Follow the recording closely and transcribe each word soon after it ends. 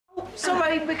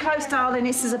Sorry, we're close, darling.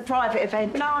 This is a private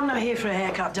event. No, I'm not here for a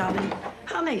haircut, darling.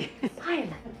 Honey. Hi,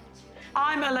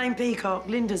 I'm Elaine Peacock,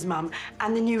 Linda's mum,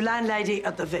 and the new landlady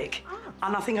at the Vic. Oh.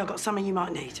 And I think I've got something you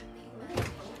might need.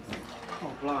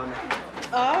 Oh, blimey.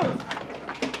 Oh.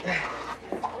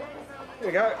 Here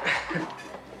we go.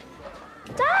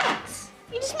 Dad!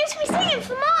 You just missed me singing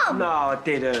for Mum! No, I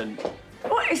didn't.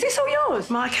 What, is this all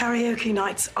yours? My karaoke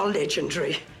nights are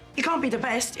legendary. You can't be the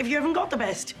best if you haven't got the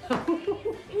best. Are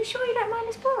you sure you don't mind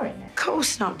us borrowing it? Of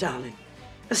course not, darling.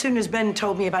 As soon as Ben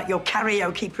told me about your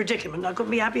karaoke predicament, I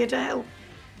couldn't be happier to help.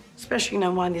 Especially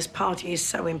knowing why this party is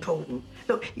so important.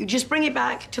 Look, you just bring it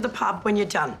back to the pub when you're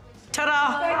done.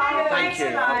 Ta-da! Thank you.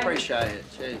 I appreciate it.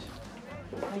 Cheers.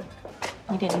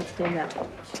 You didn't need to do that.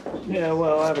 Yeah,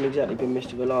 well, I haven't exactly been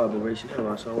Mr. Reliable recently, have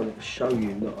I? So I wanted to show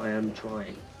you that I am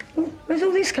trying. Where's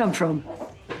all this come from?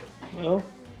 Well,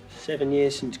 7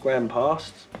 years since Gran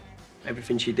passed.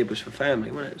 Everything she did was for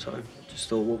family, wasn't it? So I just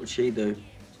thought, what would she do?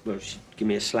 Well, she'd give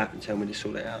me a slap and tell me to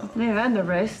sort it out. Yeah, and the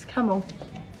rest. Come on.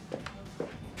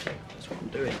 That's what I'm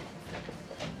doing.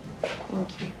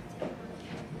 Thank you.